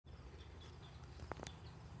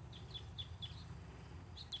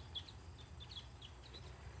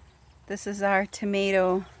This is our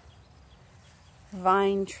tomato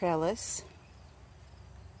vine trellis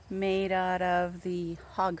made out of the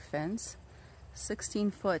hog fence,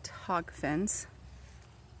 16-foot hog fence.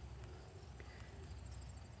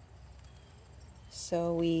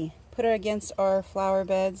 So we put it against our flower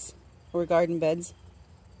beds or garden beds,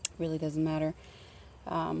 really doesn't matter.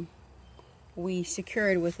 We secure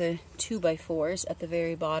it with a 2x4s at the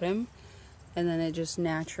very bottom, and then it just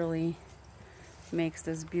naturally makes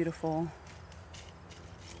this beautiful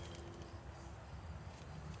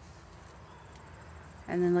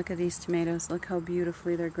and then look at these tomatoes, look how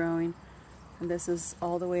beautifully they're growing. And this is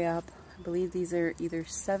all the way up. I believe these are either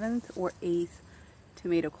 7th or 8th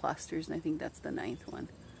tomato clusters, and I think that's the 9th one.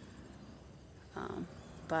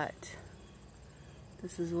 But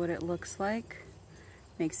this is what it looks like.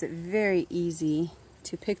 Makes it very easy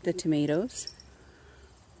to pick the tomatoes.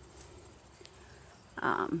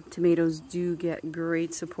 Tomatoes do get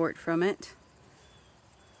great support from it.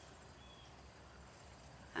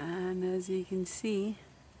 And as you can see,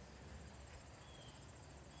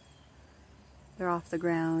 they're off the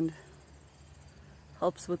ground.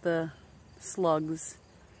 Helps with the slugs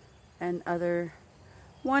and other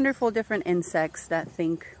wonderful different insects that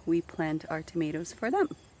think we plant our tomatoes for them.